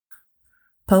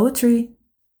Poetry.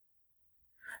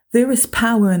 There is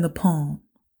power in the poem.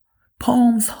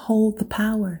 Poems hold the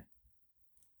power.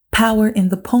 Power in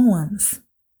the poems.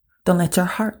 Don't let your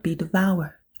heart be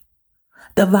devoured.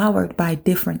 Devoured by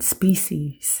different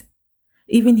species.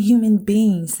 Even human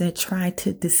beings that try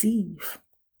to deceive.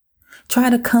 Try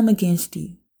to come against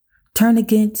you. Turn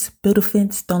against, build a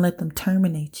fence, don't let them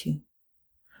terminate you.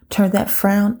 Turn that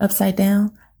frown upside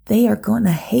down, they are going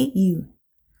to hate you.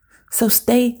 So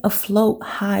stay afloat,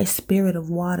 high spirit of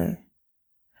water.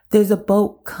 There's a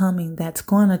boat coming that's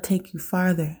going to take you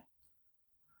farther.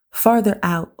 Farther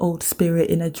out, old spirit,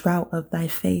 in a drought of thy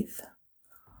faith.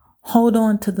 Hold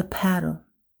on to the paddle,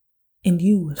 and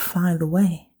you would find the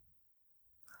way.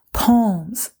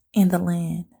 Palms in the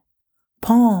land,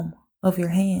 palm of your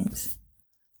hands,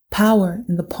 power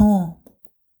in the palm.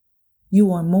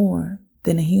 You are more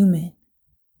than a human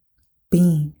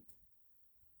being.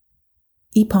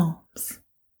 Palms.